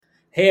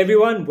Hey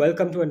everyone,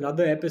 welcome to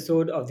another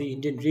episode of The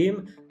Indian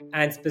Dream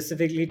and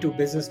specifically to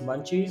Business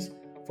Munchies.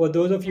 For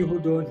those of you who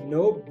don't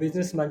know,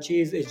 Business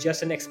Munchies is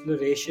just an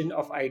exploration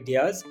of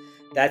ideas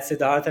that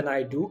Siddharth and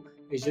I do.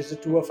 It's just the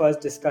two of us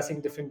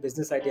discussing different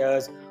business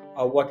ideas,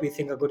 what we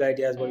think are good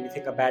ideas, what we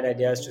think are bad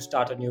ideas to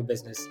start a new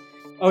business.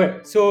 Okay,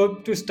 so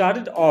to start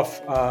it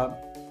off,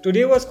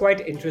 today was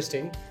quite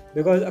interesting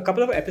because a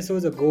couple of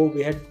episodes ago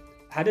we had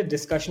a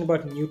discussion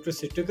about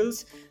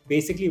nutraceuticals,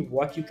 basically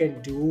what you can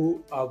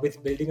do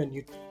with building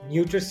a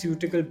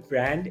nutraceutical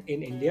brand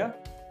in India.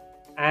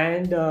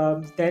 And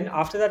then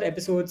after that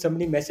episode,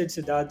 somebody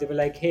messaged Siddharth. They were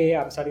like, "Hey,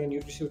 I'm starting a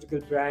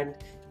nutraceutical brand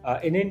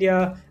in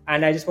India,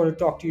 and I just want to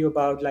talk to you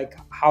about like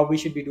how we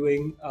should be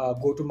doing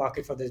go to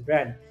market for this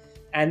brand."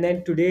 And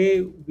then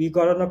today we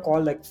got on a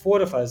call, like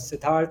four of us: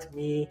 Siddharth,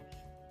 me,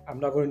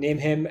 I'm not going to name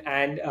him,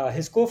 and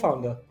his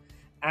co-founder.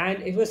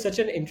 And it was such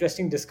an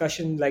interesting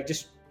discussion, like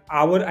just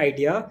our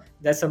idea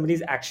that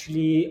somebody's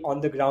actually on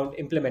the ground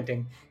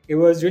implementing. It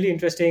was really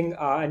interesting,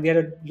 and we had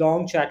a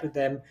long chat with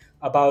them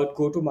about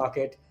go to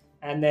market.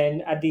 And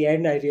then at the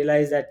end, I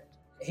realized that,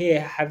 hey,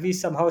 have we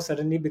somehow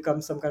suddenly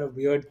become some kind of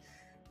weird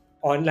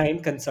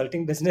online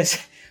consulting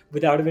business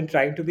without even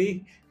trying to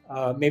be?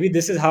 Maybe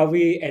this is how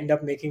we end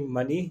up making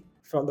money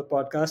from the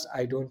podcast.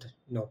 I don't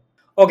know.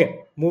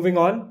 Okay, moving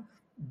on.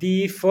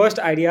 The first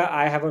idea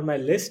I have on my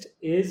list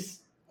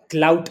is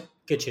clout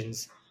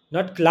kitchens.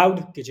 Not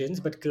cloud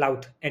kitchens, but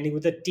clout, ending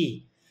with a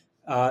T.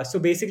 So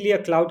basically,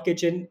 a cloud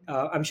kitchen,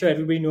 I'm sure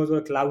everybody knows what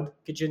a cloud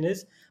kitchen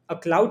is. A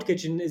cloud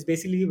kitchen is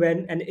basically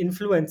when an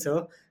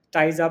influencer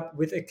ties up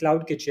with a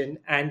cloud kitchen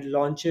and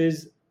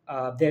launches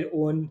their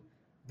own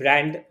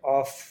brand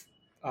of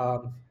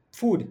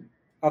food,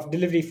 of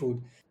delivery food.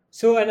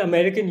 So, an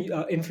American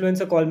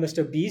influencer called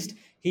Mr. Beast,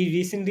 he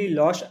recently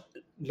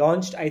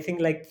launched I think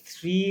like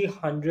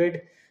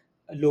 300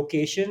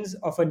 locations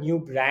of a new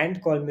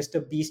brand called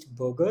Mr. Beast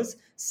Burgers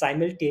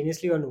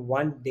simultaneously on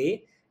one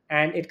day,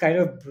 and it kind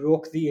of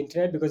broke the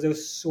internet because there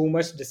was so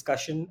much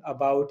discussion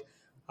about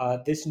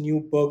this new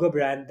burger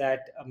brand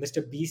that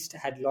Mr. Beast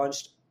had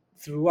launched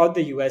throughout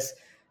the US.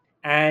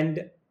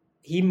 And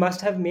he must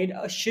have made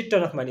a shit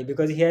ton of money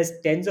because he has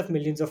tens of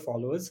millions of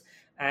followers.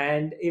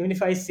 And even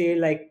if I say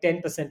like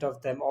 10%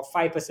 of them or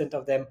 5%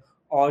 of them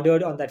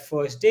ordered on that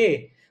first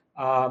day,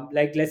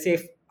 like let's say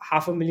if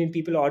 500,000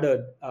 people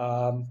ordered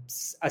a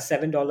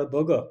 $7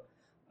 burger,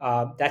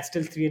 that's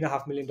still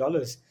 $3.5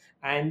 million.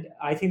 And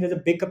I think there's a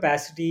big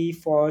capacity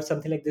for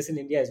something like this in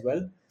India as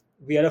well.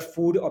 We are a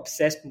food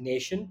obsessed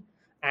nation,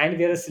 and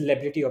we are a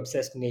celebrity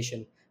obsessed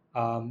nation.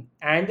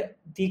 And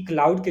the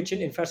cloud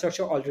kitchen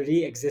infrastructure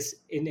already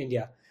exists in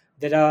India.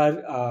 There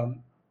are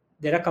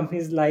there are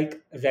companies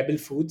like Rebel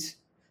Foods.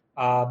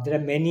 There are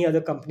many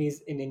other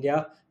companies in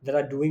India that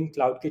are doing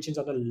cloud kitchens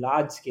on a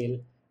large scale.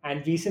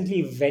 And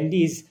recently,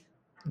 Wendy's,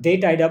 they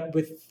tied up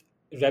with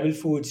Rebel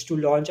Foods to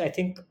launch, I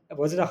think,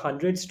 was it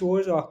 100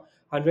 stores or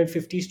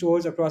 150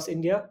 stores across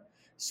India?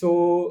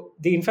 So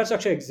the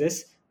infrastructure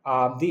exists,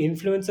 the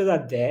influencers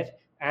are there,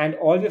 and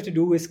all we have to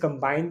do is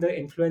combine the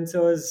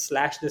influencers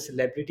slash the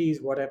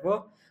celebrities,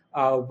 whatever,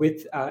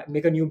 with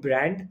make a new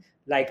brand,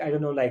 like I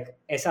don't know, like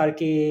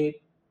SRK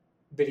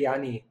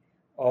biryani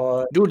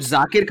or Dude,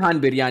 Zakir Khan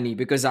biryani,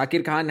 because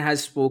Zakir Khan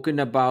has spoken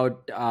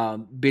about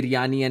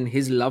biryani and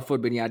his love for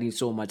biryani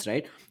so much,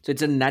 right? So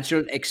it's a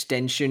natural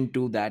extension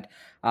to that.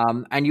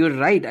 And you're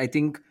right. I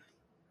think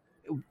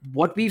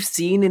what we've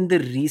seen in the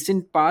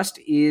recent past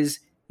is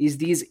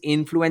these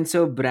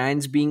influencer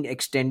brands being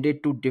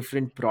extended to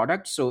different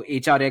products. So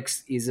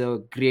HRX is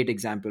a great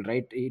example,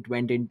 right? It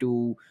went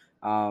into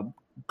uh,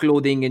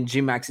 clothing and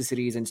gym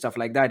accessories and stuff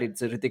like that.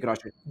 It's a Hrithik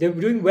Roshan. they're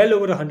doing well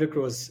over 100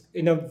 crores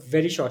in a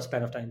very short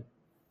span of time.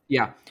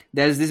 Yeah,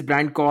 there's this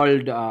brand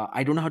called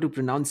I don't know how to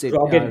pronounce it.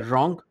 Rogan.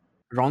 Wrong,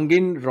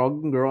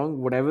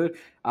 whatever.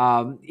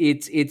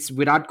 It's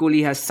Virat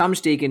Kohli has some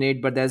stake in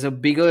it, but there's a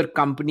bigger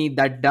company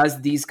that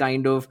does these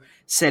kind of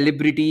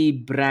celebrity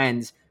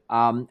brands,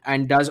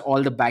 and does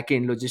all the back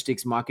end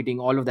logistics, marketing,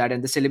 all of that,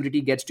 and the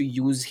celebrity gets to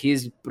use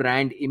his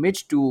brand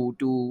image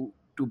to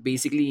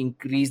basically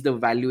increase the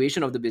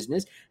valuation of the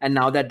business. And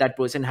now that that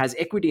person has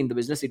equity in the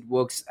business, it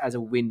works as a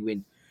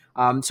win-win.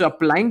 So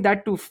applying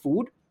that to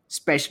food,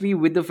 especially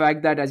with the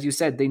fact that, as you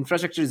said, the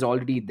infrastructure is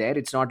already there.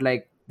 It's not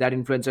like that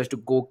influencer has to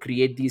go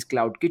create these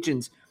cloud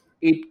kitchens.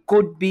 It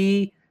could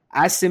be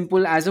as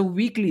simple as a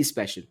weekly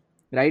special,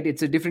 right?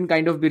 It's a different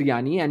kind of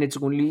biryani, and it's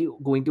only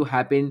going to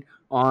happen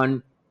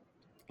on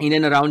in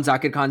and around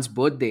Zakir Khan's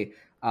birthday.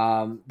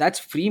 That's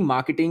free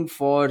marketing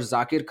for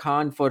Zakir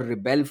Khan, for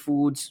Rebel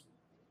Foods,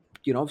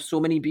 so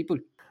many people.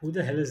 Who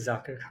the hell is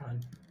Zakir Khan?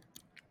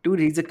 Dude,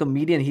 he's a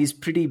comedian. He's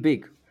pretty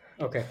big.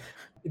 Okay.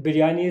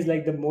 Biryani is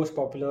like the most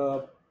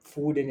popular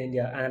food in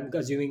India, and I'm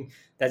assuming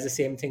that's the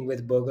same thing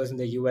with burgers in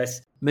the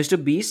US.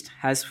 Mr. Beast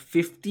has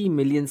 50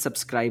 million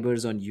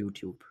subscribers on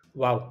YouTube.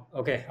 Wow.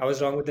 Okay. I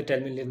was wrong with the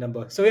 10 million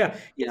number. So, yeah, it's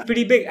Yeah.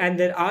 pretty big. And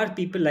there are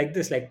people like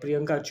this, like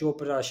Priyanka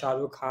Chopra, Shah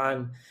Rukh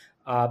Khan,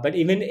 but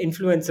even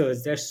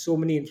influencers. There's so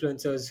many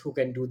influencers who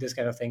can do this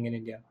kind of thing in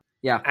India.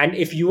 Yeah. And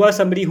if you are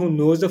somebody who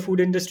knows the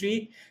food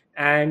industry,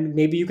 and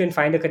maybe you can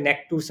find a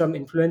connect to some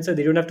influencer.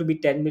 They don't have to be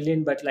 10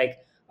 million, but like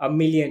a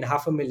million,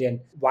 half a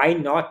million. Why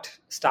not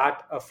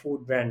start a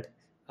food brand,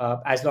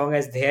 as long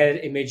as their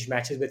image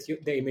matches with you,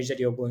 the image that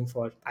you're going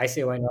for? I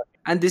say why not.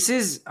 And this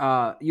is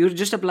you're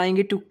just applying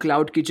it to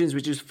cloud kitchens,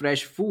 which is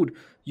fresh food.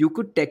 You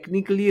could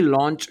technically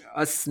launch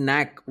a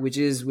snack which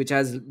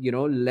has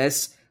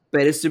less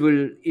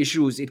perishable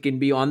issues. It can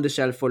be on the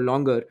shelf for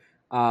longer.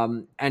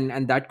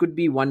 And that could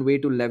be one way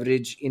to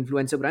leverage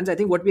influencer brands. I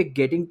think what we're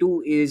getting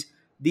to is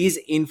these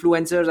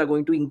influencers are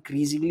going to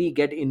increasingly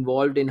get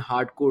involved in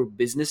hardcore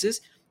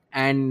businesses,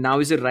 and now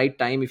is the right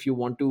time if you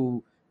want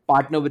to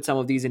partner with some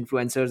of these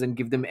influencers and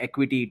give them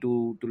equity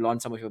to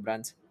launch some of your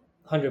brands.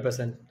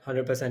 100%,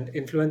 100%.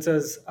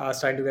 Influencers are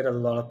starting to get a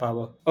lot of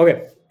power.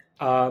 Okay.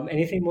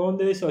 Anything more on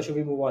this, or should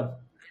we move on?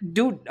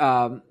 Dude,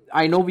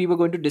 I know we were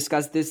going to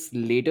discuss this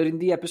later in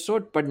the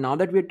episode, but now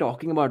that we're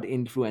talking about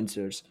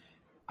influencers,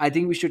 I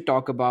think we should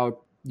talk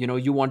about,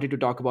 you wanted to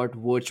talk about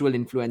virtual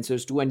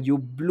influencers too, and you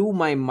blew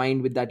my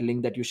mind with that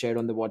link that you shared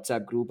on the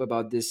WhatsApp group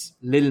about this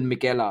Lil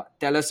Michaela.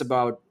 Tell us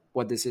about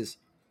what this is.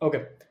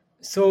 Okay.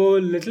 So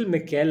little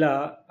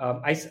Michaela,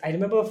 I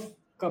remember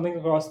coming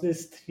across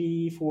this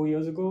 3 4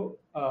 years ago.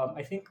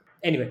 I think,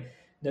 anyway,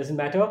 doesn't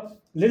matter.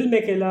 Little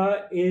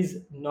Michaela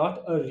is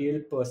not a real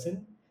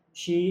person.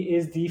 She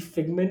is the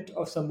figment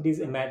of somebody's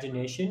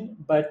imagination.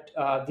 But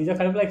these are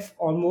kind of like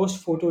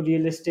almost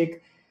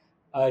photorealistic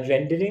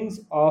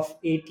renderings of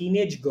a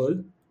teenage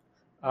girl,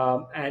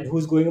 and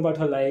who's going about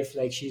her life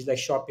like she's like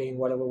shopping,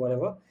 whatever,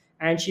 whatever.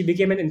 And she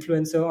became an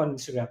influencer on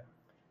Instagram,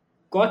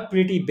 got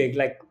pretty big,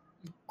 like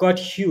got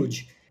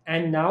huge.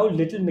 And now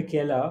Little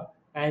Michaela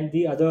and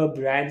the other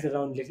brands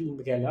around Little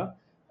Michaela,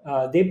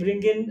 they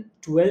bring in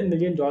 $12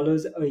 million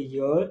a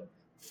year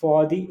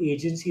for the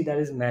agency that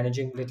is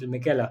managing Little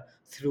Michaela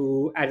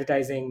through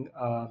advertising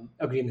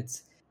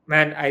agreements.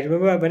 Man, I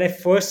remember when I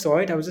first saw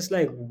it, I was just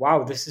like,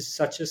 wow, this is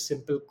such a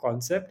simple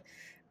concept.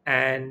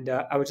 And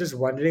I was just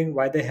wondering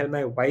why the hell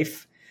my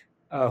wife,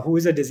 who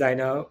is a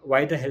designer,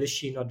 why the hell is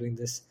she not doing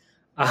this?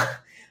 Uh,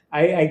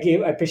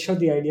 I pitched her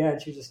the idea,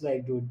 and she's just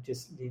like, dude,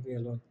 just leave me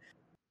alone.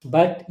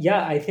 But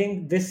yeah, I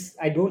think this,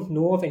 I don't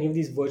know of any of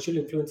these virtual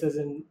influencers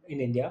in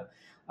India.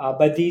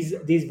 But these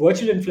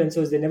virtual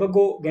influencers, they never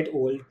go get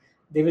old.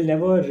 They will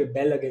never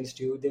rebel against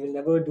you. They will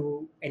never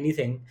do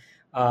anything.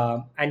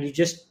 And you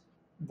just,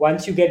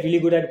 once you get really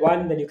good at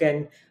one, then you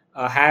can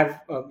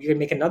have you can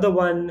make another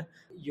one.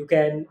 You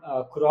can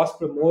cross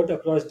promote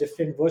across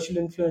different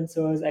virtual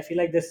influencers. I feel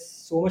like there's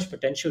so much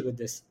potential with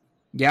this.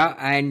 Yeah,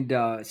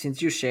 and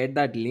since you shared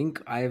that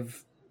link,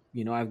 I've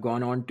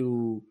gone on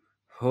to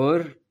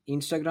her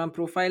Instagram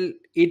profile.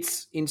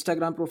 Its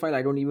Instagram profile,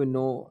 I don't even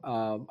know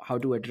how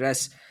to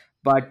address,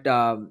 but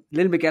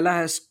Lil Michaela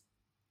has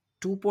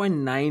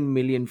 2.9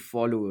 million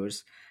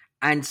followers,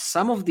 and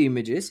some of the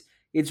images,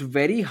 it's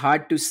very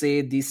hard to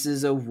say this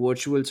is a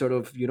virtual sort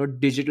of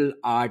digital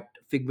art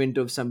figment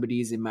of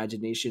somebody's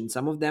imagination.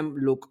 Some of them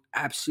look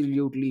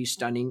absolutely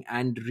stunning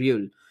and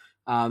real.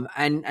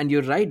 And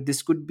you're right,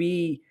 this could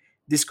be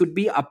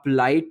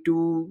applied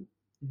to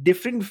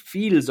different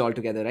fields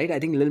altogether, right? I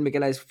think Lil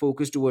Michaela is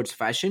focused towards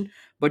fashion,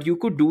 but you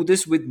could do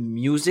this with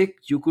music,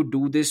 you could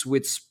do this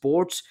with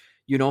sports.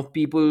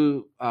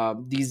 People,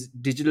 these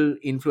digital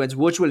influence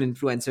virtual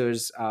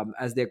influencers,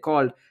 as they're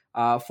called,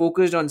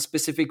 focused on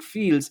specific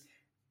fields.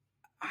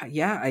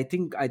 Yeah, I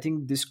think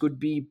this could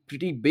be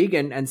pretty big,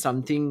 and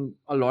something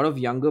a lot of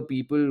younger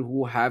people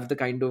who have the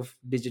kind of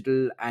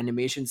digital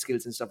animation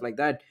skills and stuff like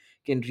that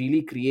can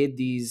really create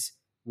these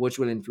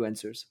virtual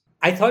influencers.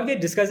 I thought we had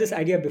discussed this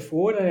idea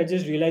before, and I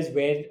just realized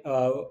where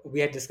we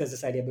had discussed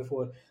this idea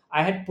before.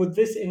 I had put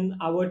this in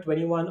our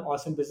 21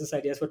 awesome business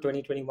ideas for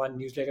 2021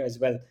 newsletter as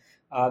well.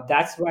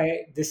 That's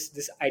why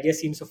this idea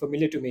seems so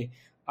familiar to me.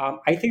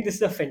 I think this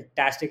is a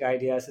fantastic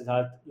idea,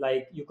 Siddharth.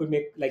 Like you could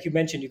make, like you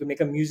mentioned, you could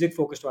make a music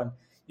focused one.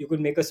 You could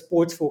make a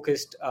sports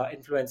focused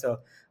influencer.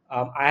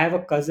 I have a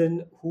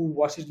cousin who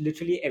watches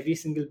literally every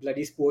single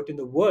bloody sport in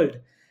the world,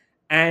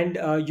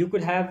 and you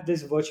could have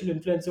this virtual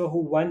influencer who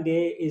one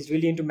day is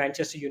really into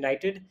Manchester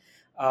United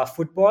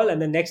football,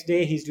 and the next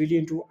day he's really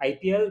into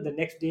IPL, the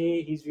next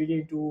day he's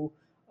really into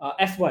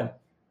F1.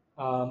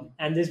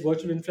 And this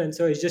virtual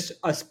influencer is just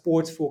a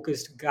sports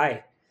focused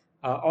guy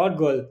or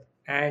girl.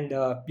 And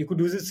you could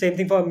do the same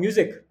thing for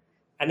music,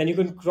 and then you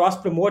can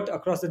cross promote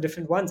across the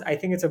different ones. I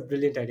think it's a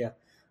brilliant idea.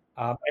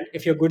 And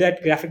if you're good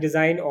at graphic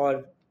design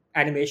or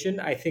animation,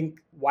 I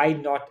think why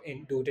not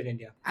do it in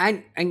India?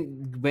 And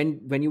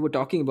when you were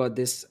talking about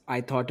this,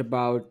 I thought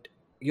about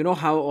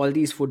how all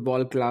these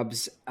football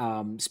clubs,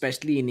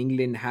 especially in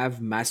England, have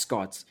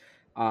mascots.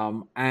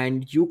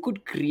 And you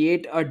could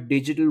create a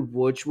digital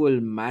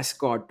virtual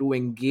mascot to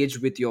engage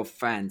with your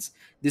fans.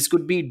 This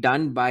could be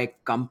done by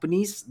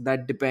companies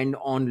that depend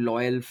on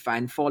loyal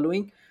fan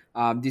following.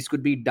 This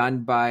could be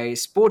done by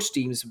sports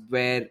teams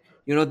where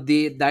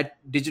that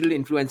digital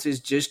influence is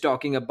just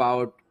talking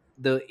about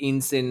the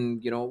ins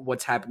and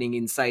what's happening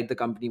inside the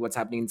company, what's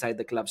happening inside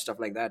the club, stuff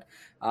like that.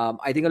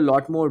 I think a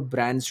lot more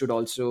brands should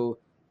also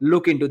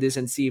look into this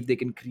and see if they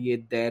can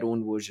create their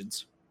own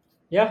versions.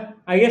 Yeah,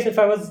 I guess if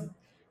I was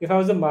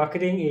a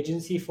marketing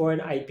agency for an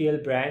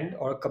IPL brand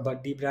or a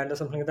kabaddi brand or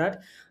something like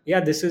that,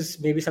 yeah, this is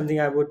maybe something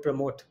I would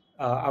promote.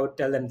 I would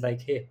tell them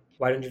like, hey,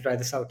 why don't you try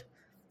this out?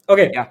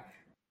 Okay, Yeah.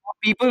 For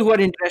people who are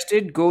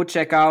interested, go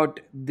check out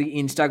the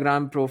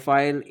Instagram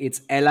profile. It's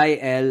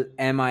Lilmiquela.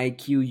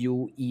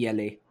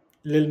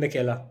 Lil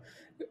Michaela.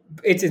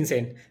 It's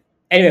insane.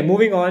 Anyway,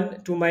 moving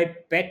on to my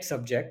pet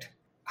subject,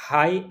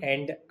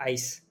 high-end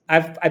ice.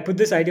 I put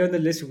this idea on the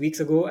list weeks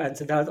ago, and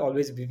Siddharth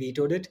always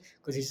vetoed it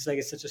because he's just like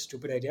it's such a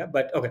stupid idea.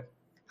 But okay,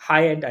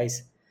 high-end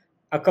ice.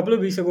 A couple of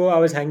weeks ago, I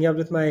was hanging out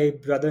with my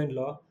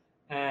brother-in-law,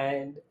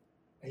 and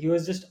he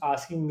was just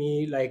asking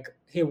me like,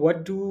 "Hey,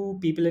 what do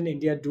people in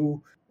India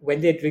do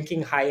when they're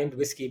drinking high-end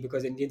whiskey?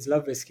 Because Indians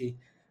love whiskey.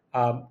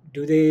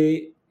 Do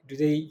they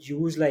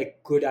use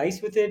like good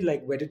ice with it?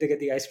 Like, where did they get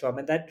the ice from?"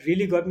 And that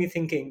really got me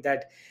thinking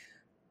that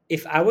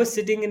if I was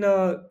sitting in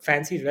a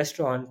fancy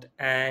restaurant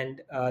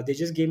and they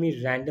just gave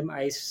me random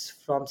ice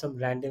from some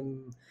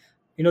random,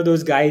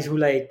 those guys who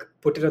like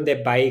put it on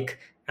their bike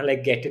and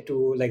like get it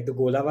to like the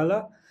Gola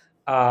Wala.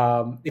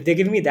 If they're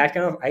giving me that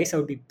kind of ice, I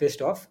would be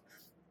pissed off.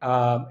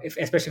 If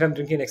especially if I'm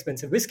drinking an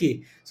expensive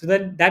whiskey. So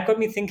then that got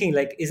me thinking,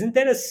 like, isn't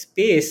there a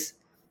space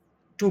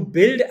to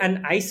build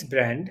an ice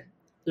brand?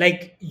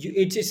 Like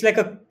it's like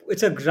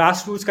it's a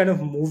grassroots kind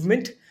of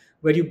movement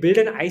where you build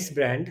an ice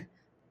brand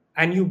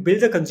and you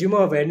build a consumer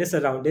awareness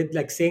around it,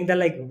 like saying that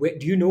like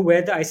do you know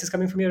where the ice is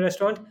coming from your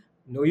restaurant?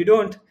 No, you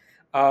don't.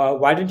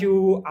 Why don't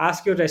you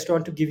ask your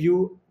restaurant to give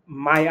you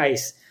my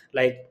ice,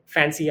 like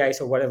fancy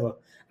ice or whatever?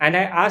 And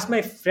I asked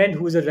my friend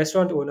who's a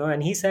restaurant owner,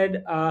 and he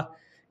said,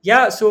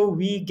 yeah, so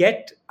we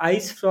get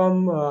ice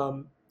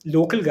from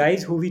local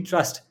guys who we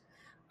trust.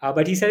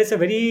 But he said it's a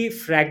very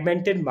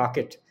fragmented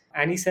market.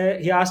 And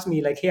he asked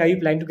me like, hey, are you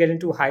planning to get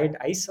into high end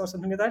ice or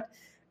something like that?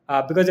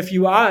 Because if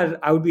you are,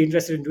 I would be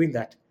interested in doing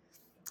that.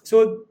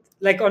 So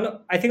like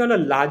I think on a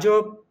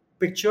larger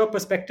picture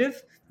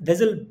perspective,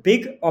 there's a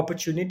big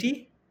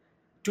opportunity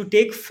to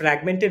take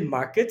fragmented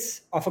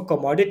markets of a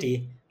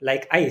commodity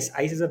like ice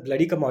is a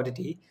bloody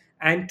commodity,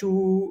 and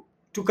to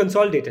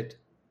consolidate it.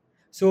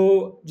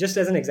 So just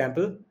as an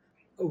example,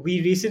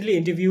 we recently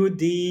interviewed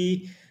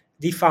the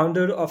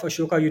founder of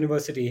Ashoka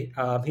University.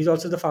 He's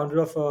also the founder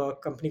of a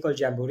company called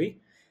Jambori,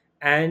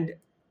 and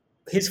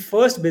his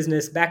first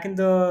business back in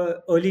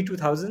the early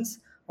 2000s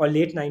or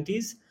late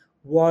 90s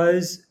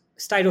was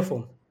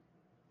styrofoam.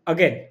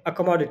 Again, a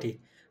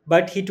commodity.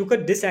 But he took a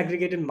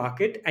disaggregated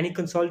market and he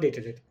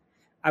consolidated it.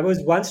 I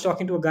was once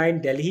talking to a guy in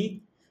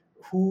Delhi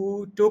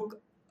who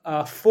took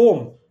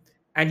foam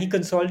and he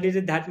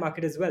consolidated that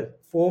market as well.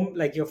 Foam,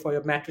 like for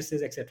your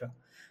mattresses, etc.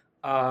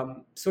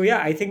 So yeah,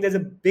 I think there's a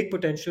big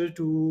potential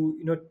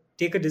to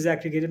take a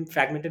disaggregated,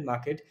 fragmented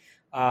market,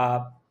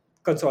 uh,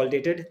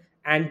 consolidated,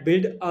 and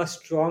build a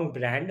strong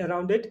brand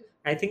around it.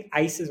 I think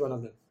ice is one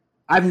of them.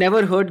 I've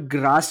never heard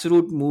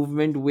grassroots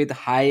movement with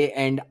high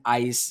end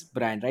ice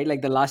brand, right?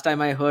 Like the last time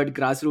I heard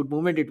grassroots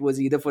movement, it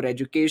was either for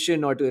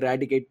education or to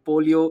eradicate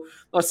polio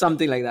or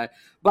something like that.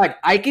 But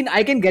I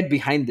can get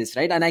behind this,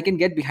 right? And I can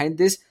get behind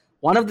this.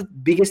 One of the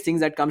biggest things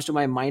that comes to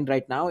my mind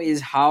right now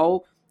is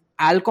how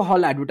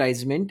alcohol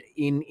advertisement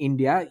in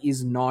India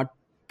is not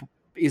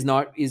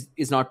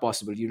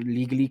possible. You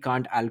legally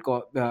can't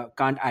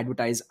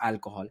advertise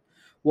alcohol.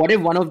 What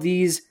if one of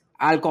these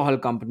alcohol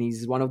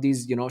companies, one of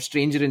these,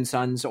 Stranger and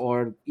Sons,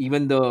 or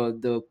even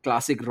the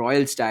classic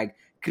Royal Stag,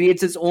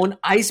 creates its own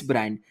ice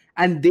brand,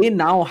 and they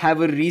now have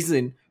a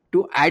reason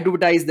to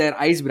advertise their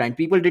ice brand.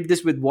 People did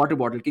this with water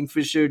bottle.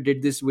 Kingfisher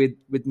did this with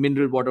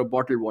mineral water,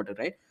 bottled water,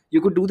 right?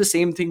 You could do the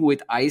same thing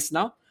with ice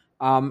now.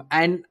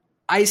 And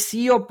I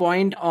see your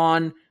point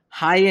on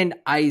high end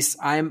ice.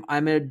 I'm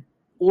a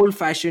old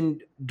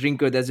fashioned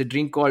drinker. There's a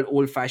drink called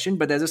old fashioned,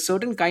 but there's a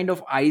certain kind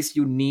of ice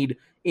you need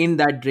in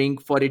that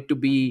drink for it to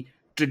be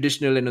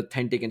traditional and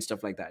authentic and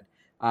stuff like that.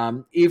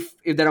 If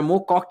there are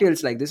more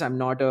cocktails like this, I'm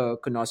not a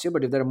connoisseur,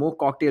 but if there are more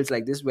cocktails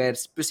like this where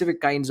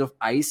specific kinds of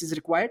ice is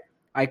required,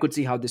 I could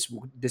see how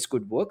this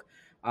could work.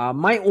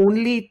 My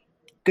only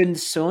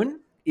concern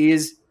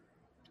is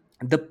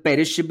the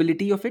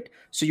perishability of it.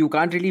 So you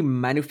can't really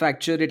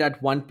manufacture it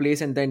at one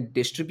place and then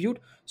distribute.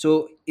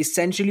 So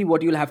essentially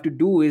what you'll have to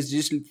do is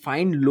just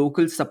find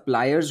local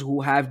suppliers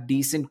who have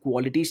decent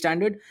quality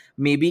standard,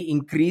 maybe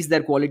increase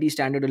their quality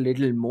standard a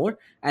little more,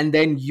 and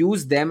then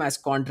use them as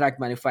contract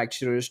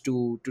manufacturers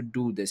to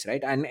do this,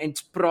 right? And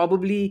it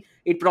probably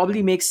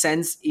makes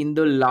sense in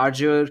the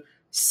larger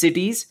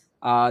cities,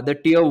 the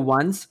tier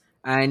ones,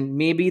 and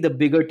maybe the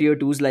bigger tier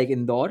twos like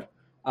Indore,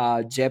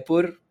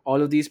 Jaipur,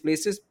 all of these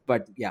places.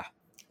 But yeah.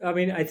 I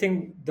mean, I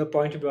think the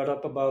point you brought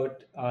up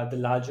about the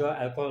larger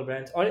alcohol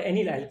brands or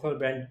any alcohol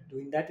brand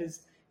doing that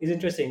is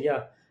interesting.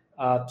 Yeah,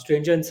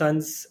 Stranger and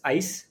Sons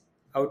Ice.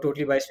 I would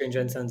totally buy Stranger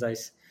and Sons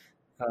Ice.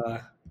 Uh,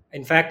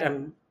 in fact,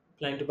 I'm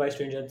planning to buy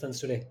Stranger and Sons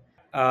today.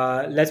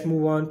 Let's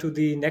move on to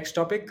the next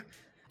topic.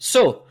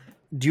 So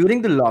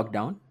during the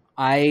lockdown,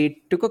 I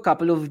took a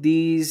couple of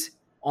these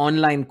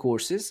online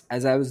courses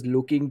as I was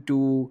looking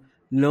to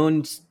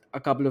learn a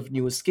couple of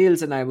new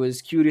skills, and I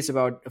was curious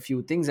about a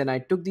few things, and I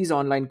took these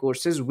online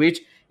courses,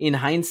 which in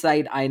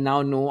hindsight I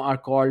now know are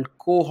called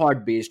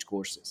cohort based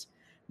courses.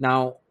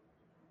 Now,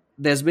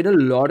 there's been a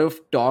lot of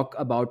talk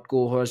about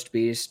cohort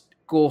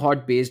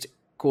based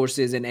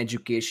courses and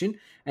education,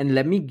 and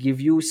let me give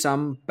you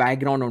some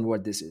background on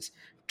what this is.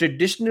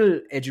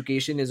 Traditional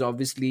education is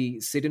obviously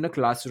sit in a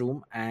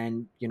classroom,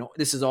 and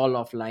this is all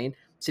offline.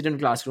 Sit in a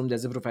classroom,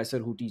 there's a professor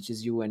who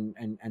teaches you,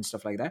 and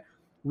stuff like that.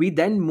 We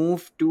then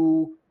moved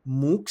to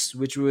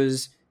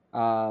MOOCs,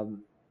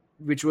 um,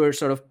 which were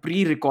sort of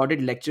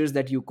pre-recorded lectures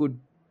that you could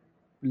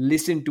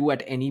listen to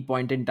at any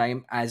point in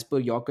time as per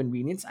your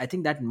convenience. I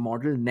think that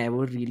model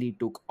never really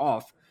took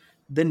off.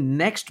 The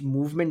next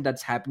movement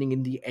that's happening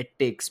in the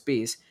edtech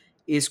space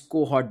is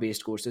cohort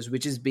based courses,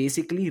 which is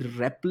basically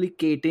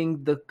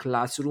replicating the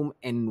classroom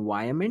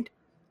environment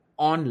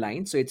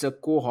online. So it's a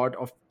cohort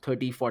of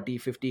 30, 40,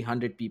 50,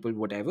 100 people,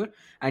 whatever,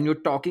 and you're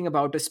talking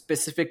about a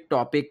specific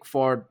topic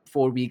for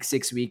 4 weeks,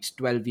 6 weeks,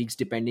 12 weeks,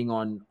 depending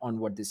on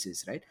what this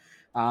is, right?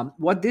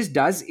 What this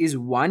does is,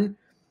 one,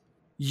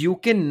 you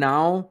can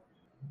now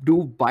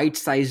do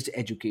bite-sized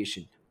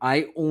education.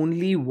 I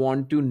only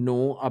want to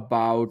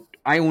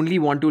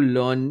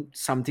learn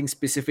something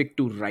specific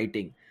to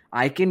writing.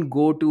 I can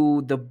go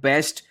to the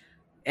best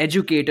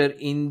educator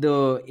in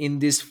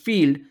this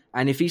field,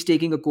 and if he's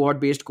taking a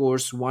cohort based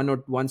course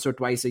once or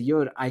twice a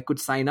year, I could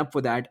sign up for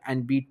that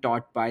and be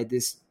taught by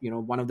this,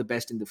 one of the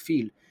best in the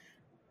field.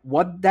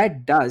 What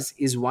that does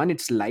is, one,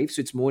 it's live, so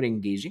it's more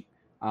engaging.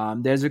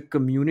 There's a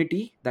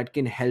community that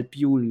can help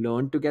you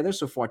learn together,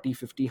 so 40,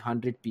 50,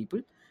 100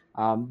 people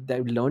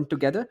that learn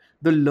together.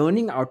 The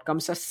learning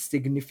outcomes are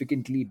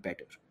significantly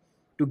better.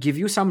 To give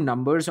you some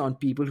numbers on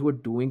people who are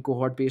doing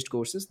cohort based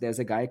courses, there's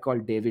a guy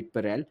called David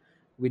Perel,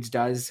 which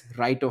does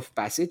Rite of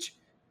Passage.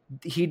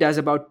 He does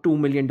about $2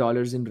 million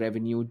in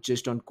revenue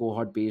just on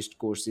cohort based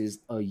courses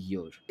a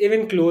year.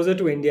 Even closer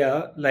to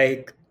India,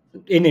 like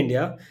in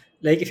India,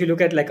 like if you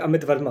look at like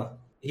Amit Verma,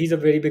 he's a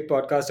very big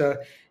podcaster.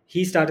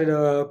 He started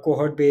a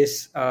cohort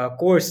based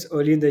course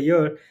early in the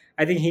year.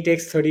 I think he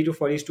takes 30 to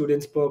 40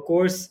 students per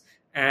course,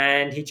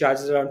 and he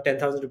charges around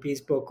 10,000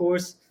 rupees per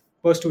course,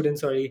 per student,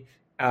 sorry.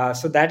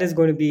 So that is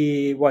going to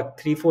be what,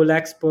 3, 4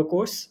 lakhs per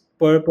course,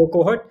 per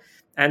cohort.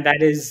 And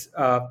that is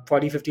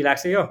 40, 50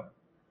 lakhs a year.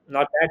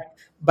 Not that.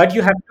 But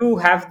you have to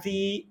have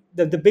the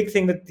big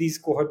thing with these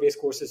cohort based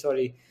courses,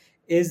 sorry,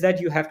 is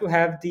that you have to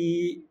have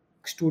the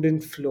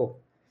student flow.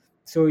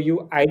 So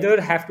you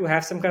either have to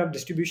have some kind of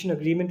distribution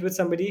agreement with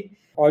somebody,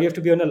 or you have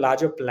to be on a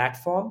larger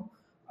platform,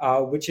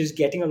 which is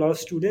getting a lot of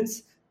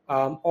students,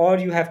 or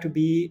you have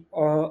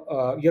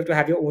to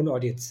have your own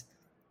audience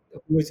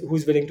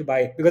who's willing to buy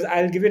it. Because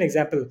I'll give you an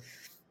example.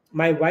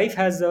 My wife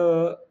has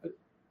a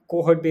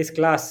cohort-based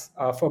class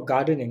for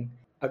gardening.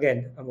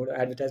 Again, I'm going to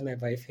advertise my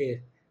wife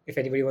here if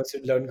anybody wants to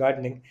learn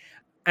gardening.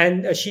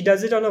 And she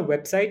does it on a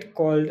website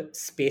called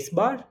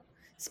Spacebar.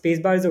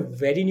 Spacebar is a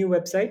very new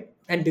website,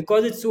 and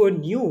because it's so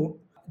new,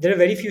 there are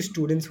very few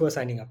students who are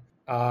signing up.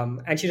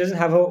 And she doesn't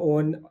have her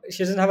own. She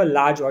doesn't have a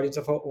large audience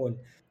of her own.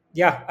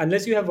 Yeah,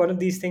 unless you have one of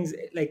these things,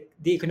 like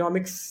the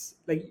economics,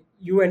 like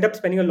you end up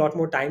spending a lot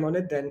more time on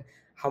it than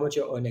how much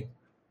you're earning.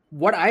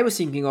 What I was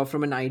thinking of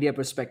from an idea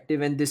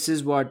perspective, and this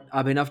is what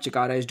Abhinav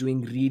Chikara is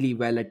doing really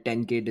well at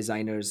 10K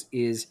Designers,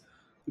 is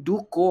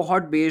do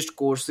cohort based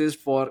courses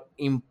for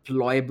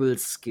employable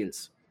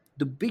skills.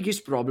 The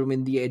biggest problem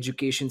in the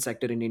education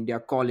sector in India,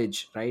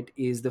 college, right,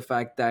 is the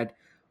fact that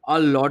a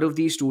lot of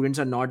these students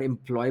are not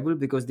employable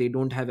because they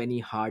don't have any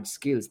hard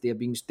skills.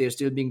 They're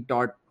still being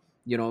taught,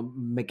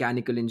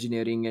 mechanical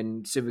engineering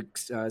and civil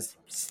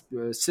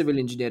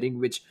engineering,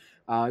 which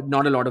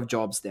not a lot of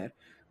jobs there.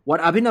 What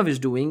Abhinav is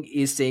doing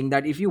is saying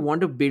that if you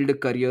want to build a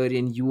career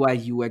in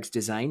UI UX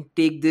design,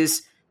 take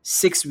this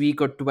 6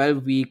 week or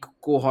 12 week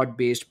cohort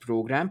based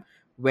program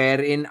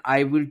wherein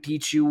I will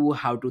teach you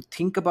how to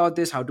think about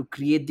this, how to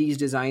create these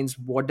designs.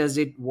 What is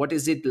it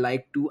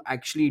like to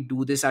actually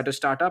do this at a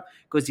startup?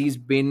 Because he's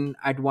been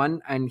at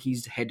one and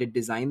he's headed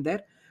design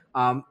there.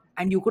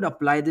 And you could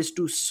apply this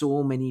to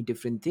so many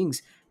different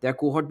things. There are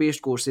cohort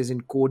based courses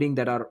in coding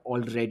that are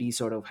already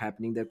sort of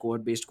happening. There are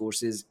cohort based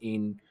courses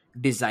in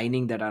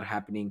designing that are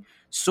happening.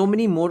 So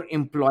many more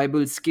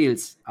employable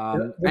skills,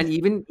 The and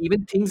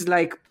even things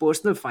like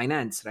personal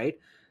finance, right?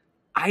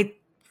 I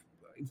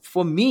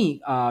For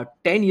me,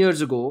 10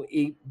 years ago,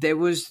 there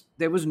was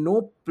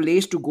no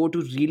place to go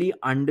to really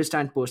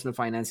understand personal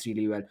finance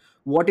really well.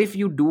 What if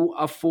you do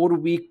a 4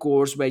 week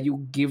course where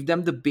you give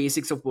them the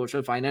basics of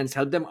personal finance,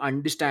 help them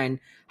understand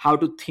how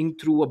to think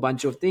through a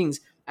bunch of things,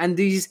 and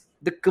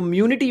the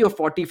community of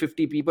 40,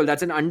 50 people,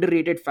 that's an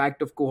underrated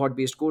fact of cohort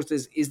based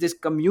courses, is this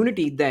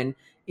community then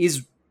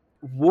is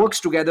works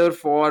together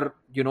for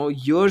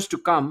years to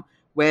come,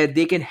 where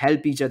they can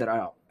help each other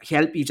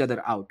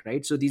out,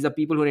 right? So these are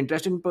people who are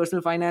interested in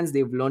personal finance,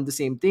 they've learned the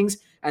same things,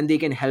 and they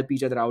can help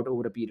each other out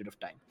over a period of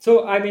time.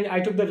 So, I mean, I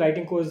took the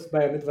writing course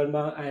by Amit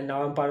Verma, and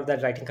now I'm part of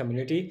that writing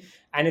community,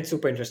 and it's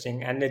super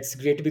interesting, and it's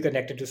great to be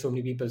connected to so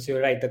many people. So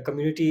you're right, the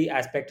community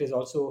aspect is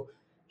also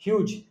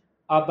huge.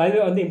 By the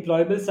way, on the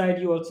employable side,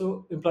 you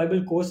also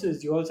employable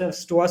courses. You also have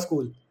Stoa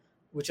School,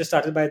 which is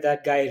started by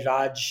that guy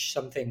Raj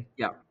something,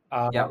 Yeah.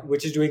 Yeah.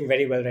 which is doing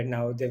very well right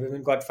now. They've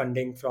even got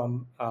funding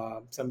from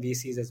some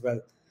VCs as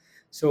well.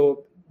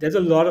 So there's a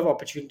lot of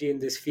opportunity in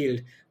this field.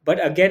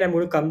 But again, I'm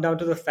going to come down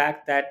to the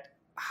fact that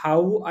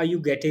how are you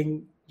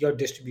getting your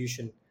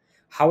distribution?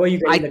 How are you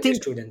I getting the new think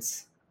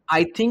students?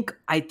 I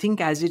think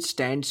as it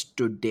stands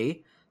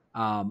today,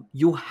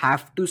 you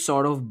have to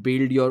sort of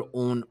build your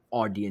own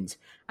audience.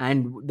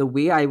 And the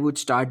way I would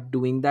start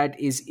doing that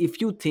is,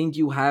 if you think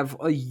you have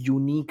a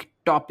unique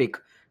topic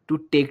to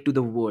take to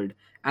the world,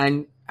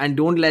 and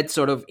don't let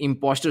sort of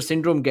imposter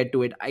syndrome get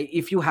to it.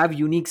 If you have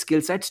unique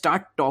skill set,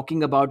 start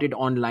talking about it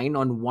online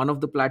on one of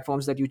the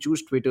platforms that you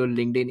choose: Twitter,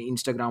 LinkedIn,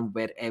 Instagram,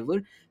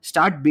 wherever.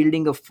 Start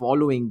building a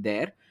following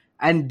there,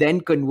 and then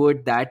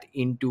convert that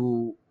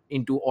into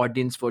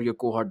audience for your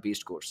cohort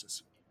based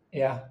courses.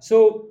 Yeah.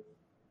 So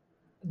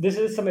this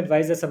is some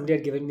advice that somebody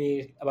had given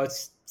me about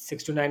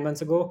 6 to 9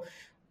 months ago.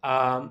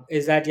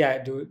 Is that,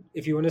 yeah, dude,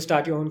 if you want to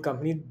start your own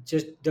company,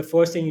 just the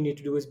first thing you need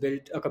to do is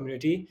build a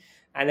community,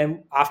 and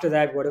then after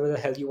that, whatever the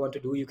hell you want to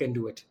do, you can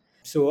do it.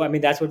 So I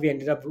mean, that's what we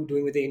ended up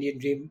doing with the Indian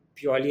Dream,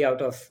 purely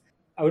out of,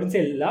 I wouldn't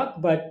say luck,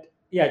 but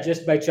yeah,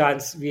 just by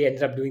chance we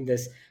ended up doing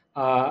this.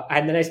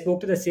 And then I spoke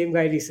to the same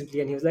guy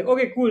recently, and he was like,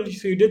 "Okay, cool.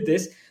 So you did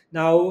this.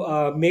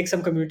 Now make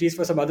some communities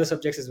for some other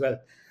subjects as well."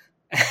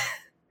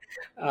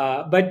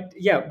 But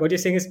yeah, what you're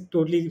saying is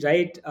totally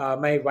right.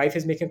 My wife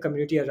is making a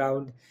community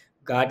around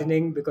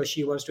gardening because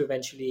she wants to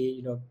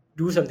eventually,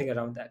 do something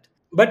around that.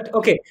 But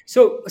okay,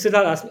 so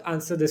Siddharth,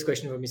 answer this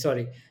question for me.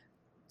 Sorry.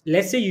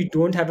 Let's say you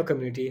don't have a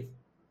community.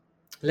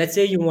 Let's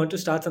say you want to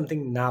start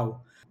something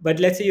now, but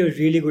let's say you're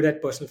really good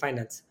at personal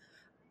finance.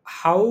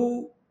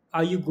 How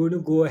are you going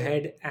to go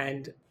ahead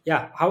and,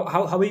 yeah, how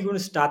are you going to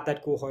start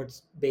that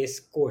cohort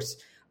based course?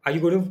 Are you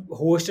going to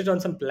host it on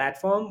some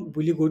platform?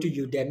 Will you go to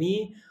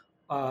Udemy,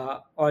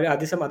 or are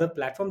there some other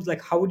platforms?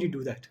 Like, how would you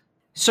do that?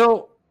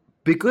 So,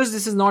 because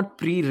this is not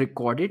pre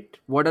recorded,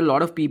 what a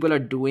lot of people are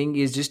doing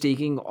is just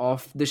taking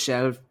off the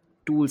shelf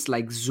tools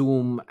like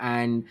Zoom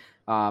and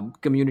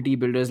community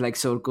builders like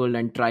Circle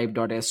and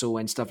Tribe.so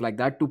and stuff like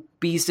that to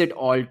piece it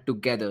all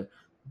together.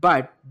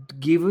 But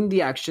given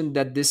the action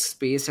that this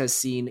space has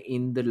seen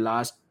in the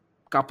last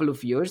couple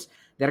of years,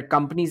 there are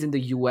companies in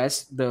the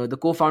US. The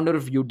co founder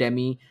of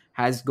Udemy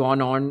has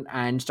gone on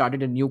and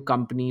started a new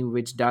company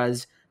which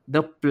does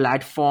the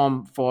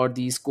platform for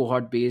these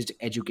cohort based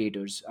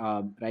educators,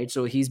 right?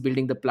 So he's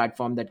building the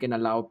platform that can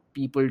allow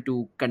people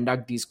to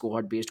conduct these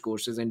cohort based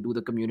courses and do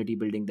the community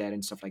building there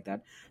and stuff like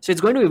that. So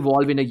it's going to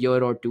evolve in a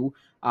year or two.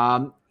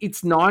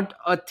 It's not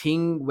a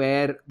thing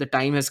where the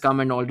time has come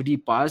and already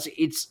passed.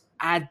 It's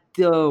at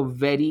the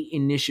very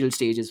initial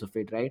stages of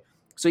it, right?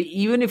 So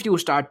even if you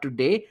start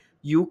today,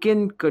 you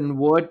can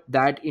convert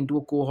that into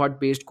a cohort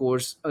based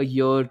course a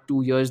year,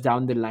 2 years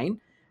down the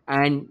line.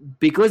 And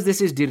because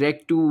this is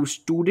direct to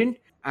student,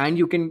 and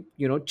you can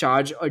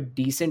charge a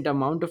decent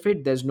amount of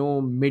it, there's no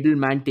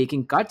middleman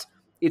taking cuts.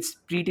 It's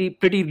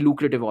pretty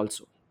lucrative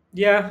also.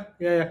 Yeah,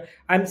 yeah, yeah.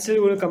 I'm still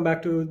going to come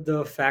back to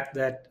the fact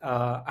that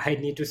I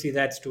need to see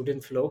that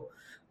student flow.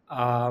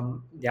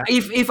 Yeah.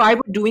 If I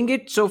were doing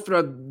it, so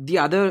for the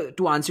other,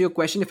 to answer your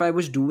question, if I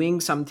was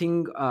doing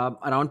something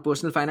around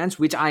personal finance,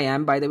 which I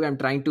am, by the way, I'm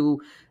trying to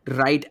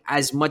write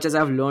as much as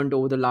I've learned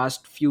over the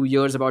last few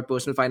years about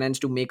personal finance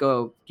to make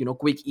a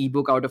quick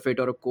ebook out of it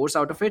or a course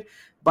out of it.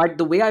 But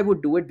the way I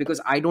would do it,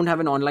 because I don't have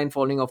an online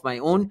following of my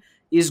own,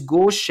 is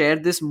go share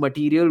this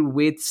material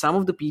with some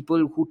of the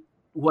people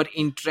who are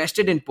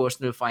interested in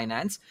personal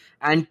finance,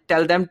 and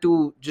tell them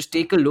to just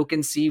take a look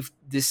and see if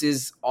this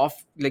is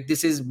off, like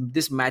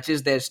this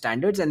matches their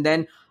standards, and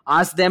then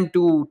ask them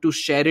to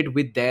share it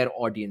with their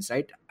audience,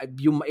 right?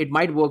 It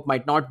might work,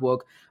 might not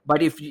work,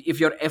 but if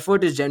your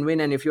effort is genuine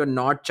and if you're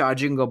not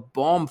charging a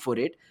bomb for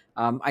it,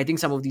 I think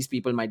some of these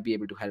people might be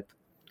able to help.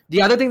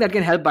 The other thing that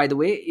can help, by the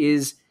way,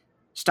 is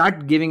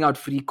start giving out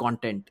free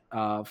content.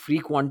 Free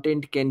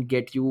content can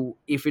get you,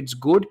 if it's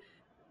good,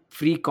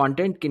 free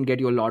content can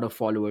get you a lot of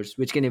followers,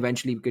 which can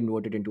eventually be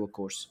converted into a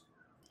course.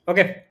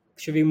 Okay.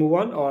 Should we move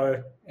on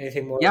or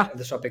anything more Yeah. on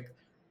this topic?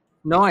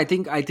 No, I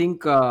think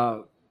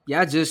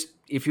yeah, just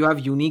if you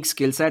have unique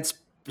skill sets,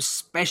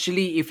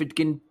 especially if it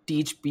can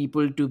teach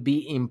people to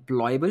be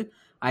employable,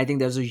 I think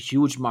there's a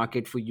huge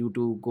market for you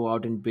to go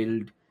out and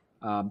build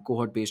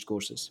cohort based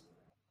courses.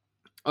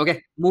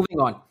 Okay, moving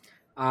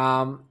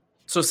on.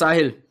 So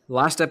Sahil,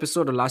 last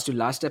episode or last to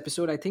last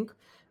episode, I think,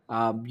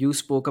 you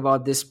spoke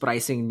about this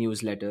pricing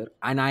newsletter,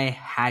 and I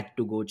had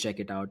to go check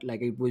it out.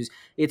 Like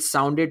it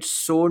sounded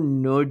so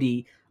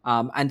nerdy,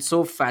 and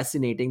so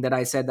fascinating that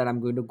I said that I'm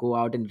going to go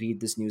out and read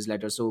this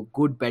newsletter. So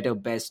good, better,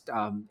 best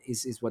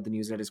is what the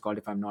newsletter is called,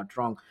 if I'm not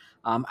wrong.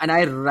 And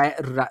I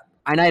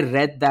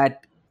read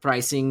that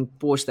pricing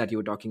post that you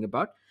were talking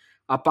about.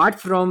 Apart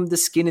from the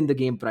skin in the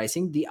game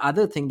pricing, the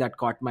other thing that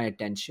caught my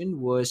attention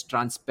was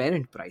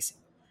transparent pricing,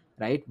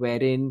 right?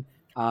 Wherein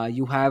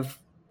you have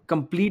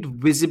complete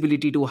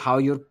visibility to how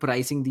you're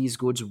pricing these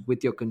goods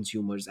with your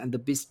consumers. And the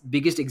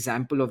biggest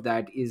example of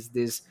that is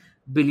this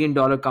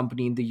billion-dollar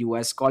company in the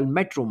US called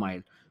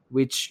Metromile,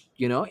 which,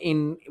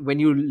 in when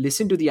you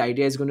listen to the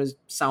idea, is going to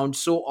sound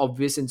so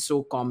obvious and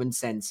so common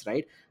sense,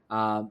 right?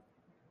 Uh,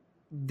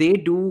 they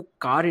do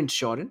car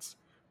insurance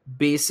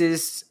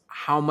basis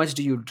how much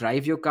do you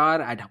drive your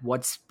car, at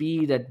what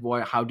speed,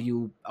 how do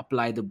you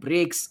apply the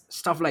brakes,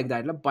 stuff like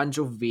that, a bunch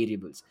of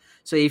variables.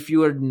 So if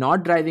you are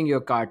not driving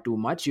your car too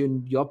much,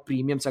 your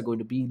premiums are going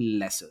to be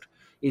lesser.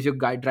 If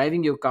you're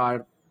driving your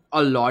car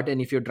a lot, and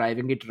if you're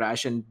driving it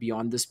rash and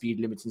beyond the speed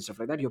limits and stuff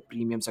like that, your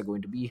premiums are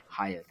going to be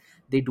higher.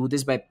 They do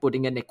this by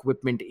putting an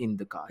equipment in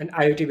the car, An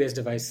IoT based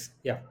device.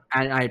 Yeah.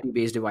 an IoT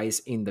based device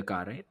in the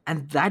car, right?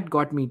 And that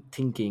got me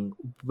thinking,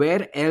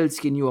 where else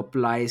can you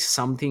apply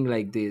something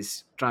like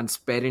this,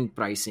 transparent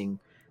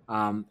pricing,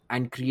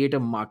 and create a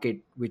market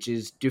which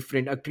is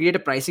different, create a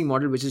pricing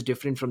model which is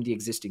different from the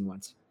existing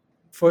ones?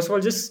 First of all,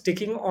 just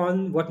sticking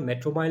on what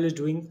Metromile is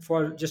doing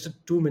for just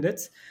 2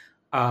 minutes,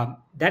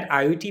 that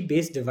IoT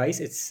based device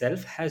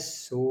itself has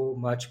so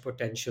much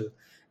potential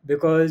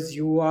because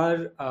you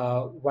are,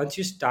 once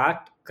you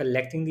start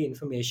collecting the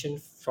information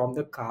from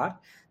the car,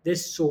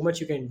 there's so much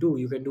you can do.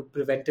 You can do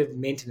preventive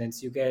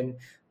maintenance, you can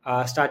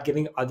start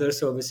giving other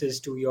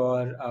services to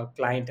your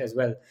client as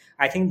well.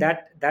 I think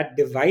that that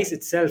device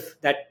itself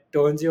that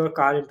turns your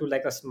car into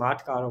like a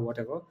smart car or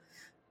whatever,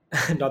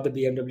 not the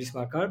BMW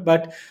smart car,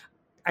 but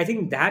I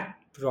think that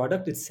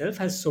product itself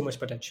has so much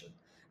potential.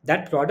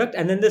 That product,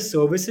 and then the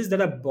services that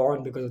are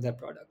born because of that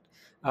product.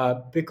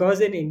 Because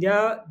in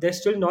India,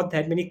 there's still not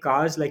that many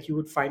cars like you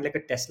would find like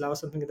a Tesla or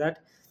something like that,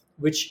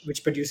 which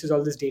produces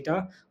all this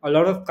data. A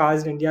lot of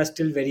cars in India are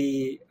still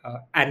very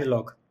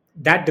analog.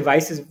 That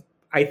device is,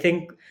 I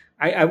think,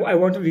 I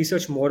want to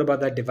research more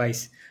about that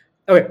device.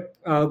 Okay,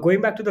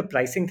 going back to the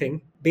pricing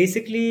thing.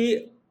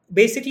 Basically,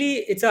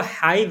 it's a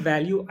high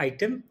value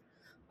item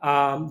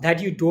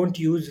that you don't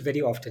use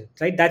very often,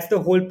 right? That's the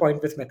whole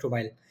point with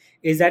Metromile,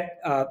 is that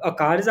a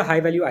car is a high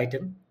value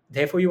item,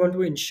 therefore you want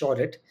to insure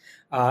it,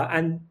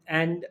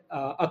 and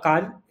a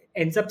car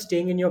ends up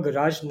staying in your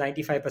garage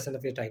 95%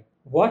 of your time.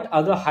 What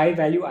other high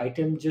value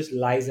item just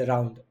lies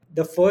around?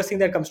 The first thing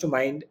that comes to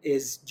mind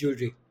is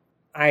jewelry.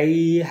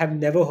 I have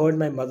never heard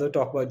my mother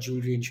talk about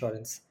jewelry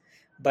insurance,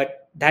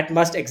 but that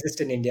must exist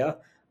in India.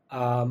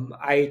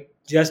 I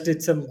just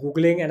did some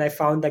Googling and I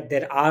found that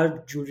there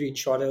are jewelry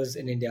insurers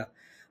in India,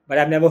 but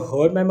I've never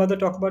heard my mother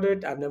talk about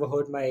it. I've never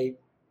heard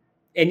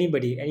any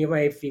of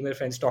my female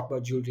friends talk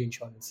about jewelry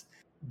insurance.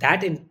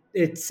 That in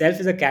itself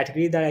is a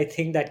category that I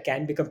think that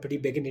can become pretty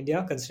big in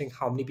India, considering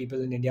how many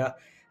people in India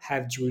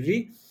have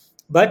jewelry.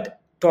 But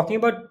talking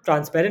about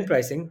transparent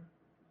pricing,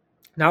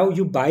 now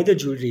you buy the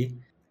jewelry,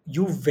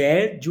 you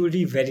wear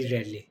jewelry very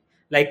rarely.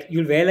 Like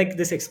you'll wear like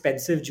this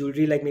expensive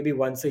jewelry like maybe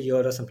once a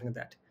year or something like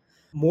that.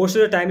 Most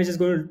of the time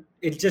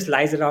it just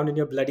lies around in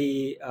your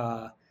bloody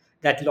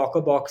that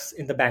locker box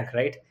in the bank,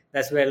 right?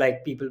 That's where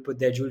like people put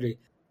their jewelry.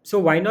 So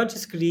why not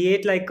just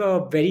create like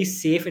a very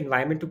safe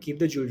environment to keep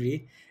the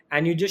jewelry,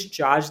 and you just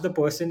charge the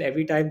person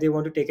every time they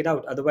want to take it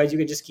out? Otherwise you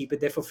can just keep it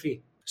there for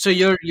free. So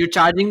you're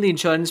charging the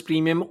insurance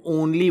premium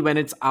only when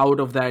it's out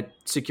of that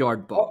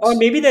secured Or box.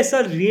 maybe there's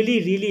a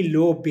really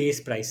low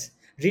base price,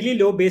 really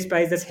low base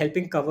price that's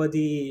helping cover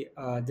the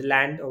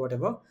land or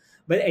whatever.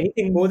 But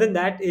anything more than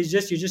that is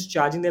just you're just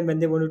charging them when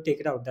they want to take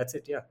it out. That's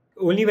it. Yeah.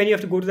 Only when you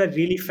have to go to that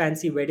really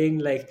fancy wedding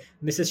like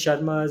Mrs.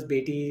 Sharma's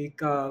beti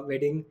ka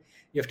wedding,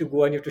 you have to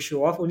go and you have to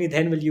show off. Only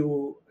then will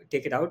you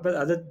take it out. But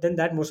other than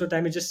that, most of the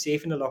time it's just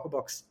safe in a locker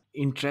box.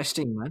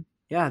 Interesting, man.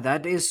 Yeah,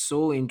 that is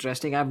so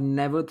interesting. I've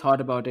never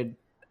thought about it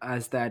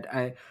as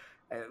that.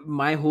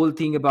 My whole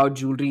thing about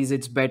jewelry is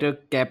it's better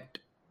kept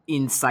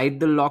inside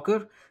the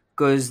locker,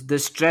 because the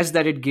stress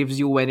that it gives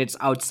you when it's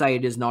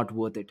outside is not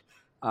worth it.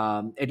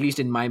 At least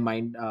in my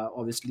mind.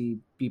 Obviously,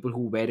 people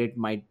who wear it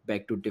might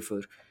beg to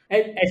differ.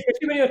 And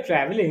especially when you're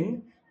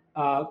traveling,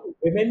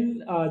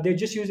 women they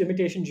just use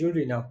imitation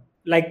jewelry now.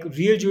 Like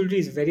real jewelry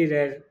is very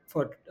rare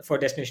for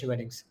destination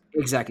weddings.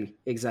 Exactly,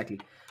 exactly.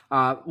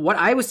 What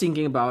I was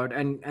thinking about,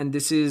 and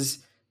this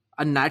is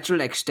a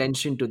natural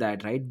extension to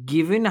that, right?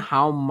 Given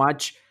how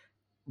much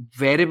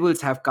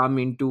variables have come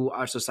into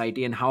our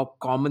society and how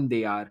common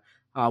they are,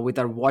 with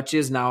our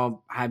watches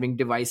now having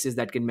devices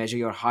that can measure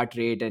your heart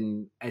rate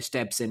and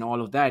steps and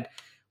all of that.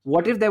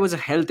 What if there was a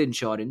health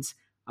insurance?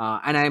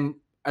 And I'm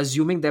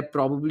assuming there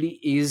probably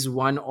is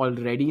one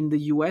already in the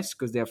US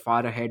because they're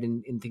far ahead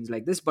in things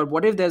like this. But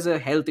what if there's a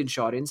health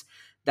insurance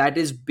that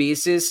is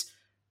basis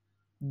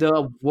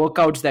the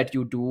workouts that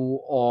you do,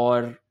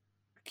 or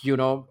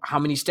how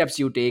many steps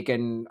you take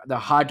and the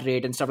heart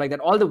rate and stuff like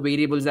that, all the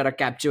variables that are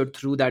captured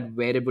through that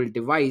wearable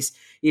device?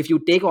 If you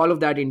take all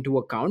of that into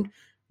account,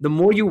 the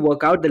more you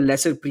work out, the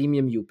lesser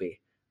premium you pay.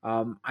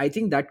 I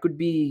think that could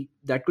be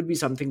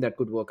something that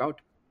could work out.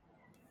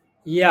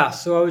 Yeah,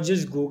 so I was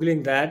just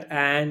googling that,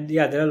 and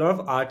yeah, there are a lot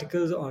of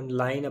articles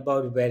online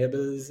about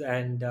wearables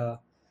and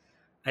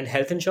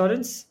health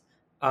insurance.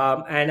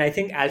 And I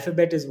think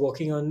Alphabet is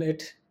working on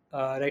it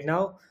right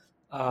now.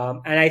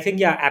 And I think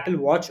yeah, Apple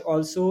Watch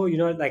also.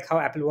 Like how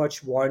Apple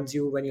Watch warns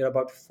you when you're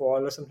about to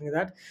fall or something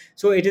like that.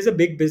 So it is a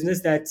big business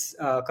that's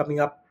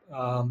coming up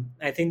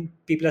I think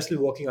people are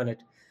still working on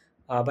it.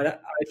 But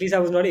at least I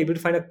was not able to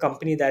find a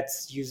company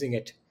that's using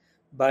it.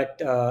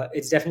 But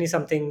it's definitely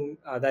something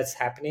that's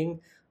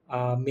happening.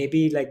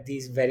 Maybe like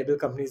these variable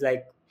companies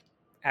like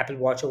Apple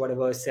Watch or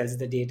whatever sells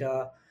the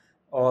data,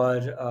 or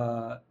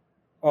uh,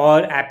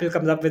 or Apple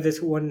comes up with its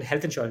own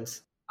health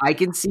insurance. I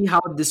can see how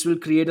this will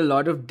create a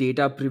lot of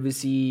data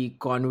privacy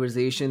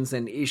conversations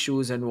and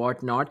issues and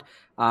whatnot.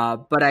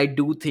 But I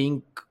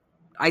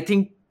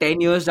think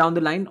 10 years down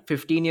the line,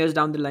 15 years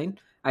down the line,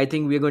 I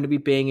think we're going to be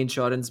paying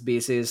insurance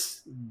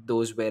basis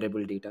those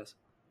wearable data.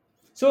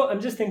 So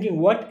I'm just thinking,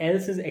 what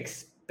else is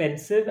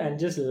expensive and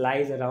just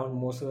lies around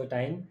most of the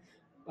time,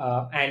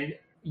 and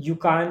you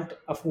can't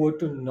afford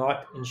to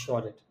not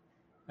insure it.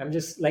 I'm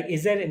just like,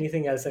 is there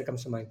anything else that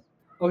comes to mind?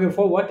 Okay,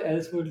 for what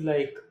else would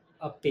like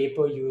a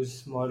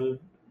pay-per-use model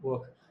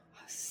work?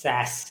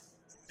 SaaS,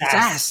 SaaS.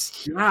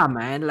 SaaS, yeah,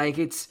 man. Like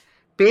it's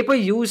pay per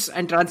use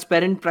and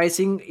transparent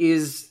pricing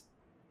is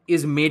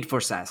made for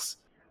SaaS.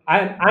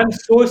 I'm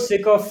so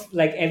sick of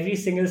like every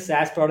single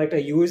SaaS product I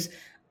use.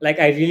 Like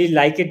I really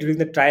like it during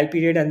the trial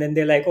period, and then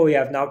they're like, "Oh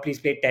yeah, now please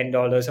pay $10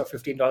 or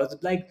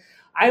 $15." Like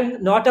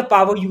I'm not a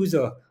power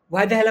user.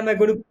 Why the hell am I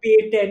going to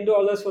pay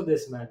 $10 for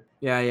this, man?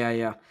 Yeah, yeah,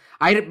 yeah.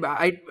 I,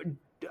 I,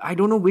 I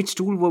don't know which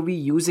tool were we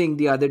using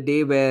the other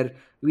day where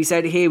we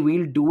said, hey,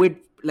 we'll do it.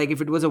 Like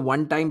if it was a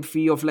one-time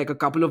fee of like a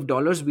couple of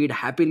dollars, we'd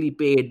happily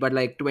pay it. But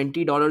like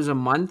 $20 a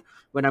month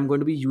when I'm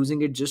going to be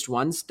using it just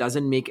once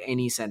doesn't make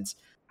any sense.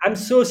 I'm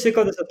so sick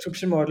of the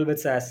subscription model with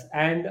SaaS,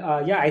 and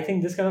yeah, I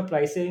think this kind of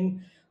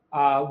pricing,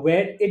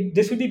 where it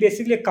this would be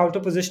basically a counter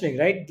positioning,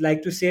 right?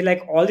 Like to say,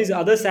 like all these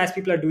other SaaS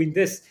people are doing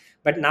this,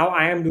 but now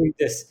I am doing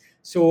this.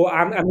 So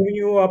I'm giving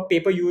you a pay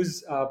per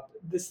use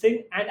this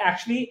thing, and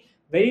actually,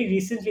 very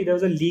recently there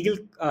was a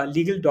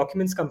legal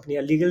documents company,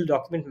 a legal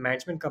document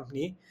management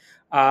company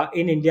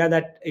in India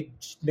that it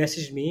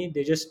messaged me.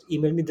 They just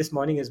emailed me this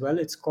morning as well.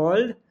 It's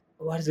called,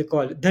 what is it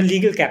called, the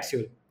legal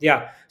capsule.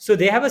 Yeah, so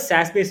they have a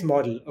SaaS based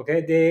model.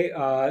 Okay,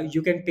 they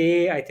you can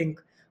pay, I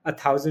think,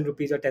 1,000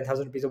 rupees or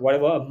 10,000 rupees or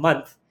whatever a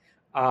month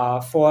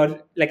for,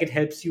 like, it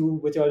helps you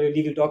with all your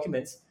legal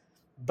documents.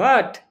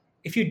 But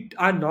if you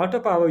are not a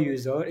power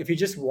user, if you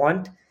just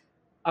want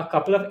a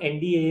couple of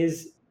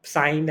NDAs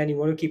signed and you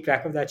want to keep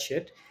track of that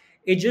shit,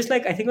 it just,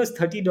 like, I think it was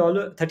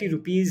 $30, 30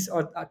 rupees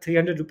or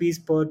 300 rupees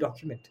per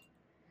document.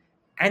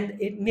 And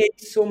it made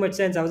so much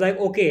sense. I was like,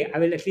 okay, I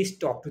will at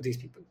least talk to these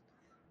people.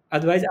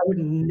 Otherwise, I would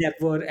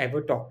never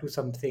ever talk to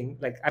something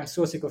like, I'm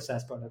so sick of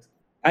SaaS products.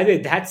 Anyway,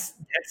 that's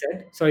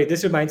it. Sorry,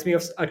 this reminds me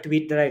of a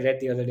tweet that I read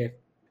the other day.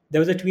 There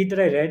was a tweet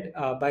that I read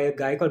by a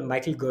guy called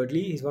Michael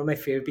Girdley. He's one of my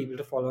favorite people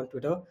to follow on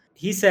Twitter.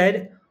 He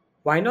said,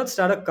 "Why not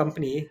start a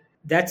company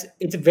that's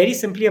it's very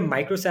simply a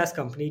micro SaaS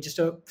company, just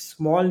a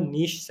small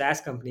niche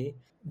SaaS company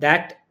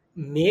that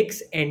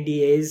makes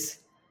NDAs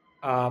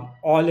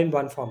all in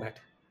one format,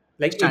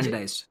 like it, yeah,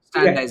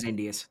 Standardized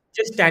NDS.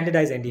 just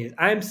standardize NDAs.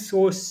 I'm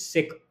so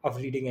sick of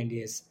reading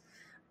NDAs.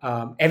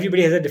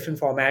 Everybody has a different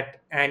format,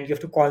 and you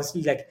have to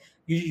constantly, like,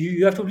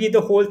 you have to read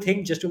the whole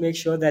thing just to make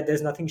sure that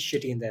there's nothing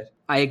shitty in there.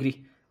 I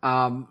agree.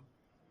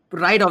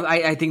 Right off,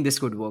 I think this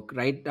could work,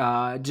 right?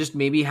 Just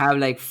maybe have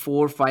like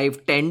 4,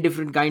 5, 10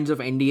 different kinds of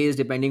NDAs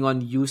depending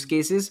on use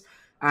cases,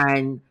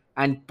 and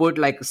put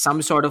like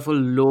some sort of a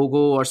logo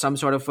or some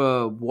sort of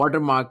a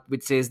watermark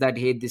which says that,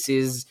 hey, this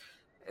is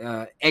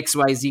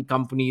XYZ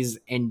company's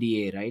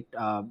NDA, right?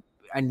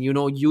 And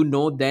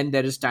then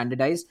there is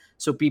standardized,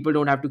 so people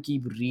don't have to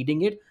keep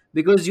reading it,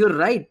 because you're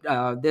right.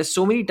 There's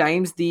so many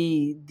times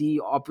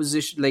the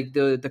opposition, like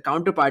the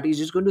counterparty, is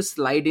just going to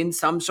slide in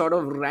some sort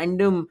of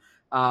random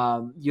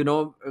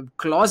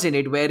clause in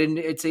it wherein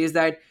it says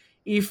that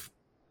if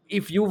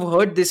you've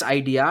heard this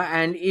idea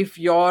and if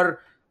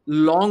your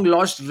long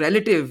lost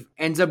relative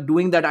ends up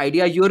doing that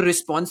idea, you're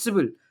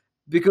responsible,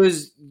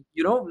 because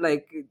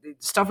like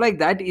stuff like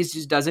that is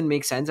just doesn't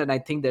make sense. And I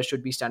think there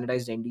should be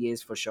standardized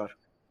NDAs for sure.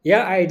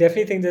 Yeah, I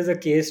definitely think there's a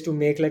case to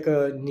make like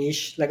a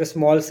niche, like a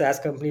small SaaS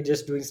company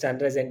just doing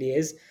standardized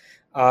NDAs.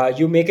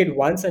 You make it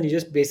once and you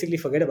just basically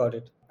forget about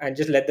it and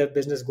just let the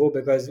business go,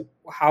 because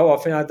how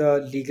often are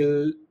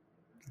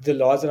the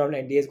laws around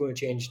NDAs going to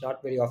change?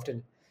 Not very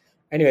often.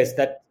 Anyways,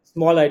 that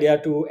small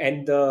idea to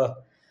end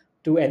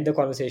the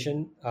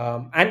conversation.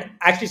 And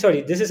actually,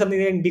 sorry, this is something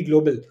that can be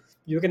global.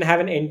 You can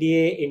have an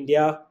NDA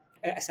India,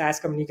 a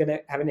SaaS company can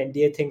have an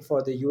NDA thing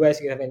for the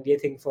US. You can have an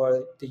NDA thing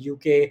for the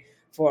UK,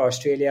 for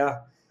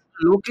Australia.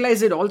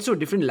 Localize it also,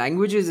 different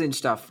languages and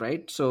stuff,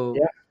 right? So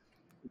Yeah,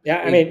 yeah.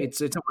 I mean, it's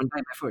a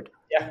one-time effort.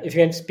 yeah. If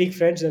you can speak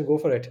French, then go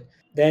for it.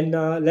 Then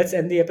let's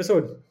end the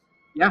episode.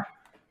 Yeah.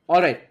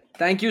 All right.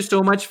 Thank you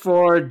so much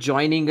for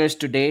joining us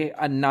today.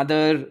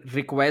 Another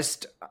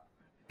request: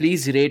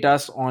 please rate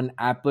us on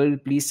Apple.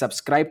 Please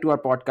subscribe to our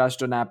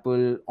podcast on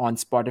Apple, on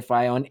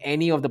Spotify, on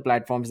any of the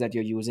platforms that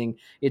you're using.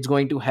 It's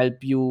going to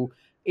help you.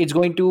 It's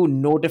going to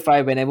notify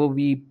whenever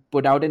we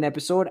put out an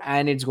episode,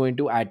 and it's going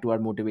to add to our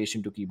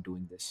motivation to keep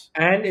doing this.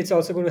 And it's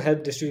also going to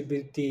help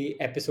distribute the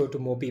episode to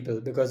more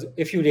people, because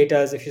if you rate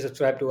us, if you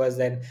subscribe to us,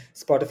 then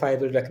Spotify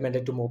will recommend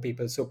it to more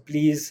people. So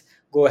please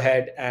go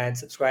ahead and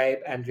subscribe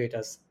and rate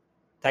us.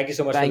 Thank you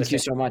so much for Thank you listening.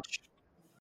 so much.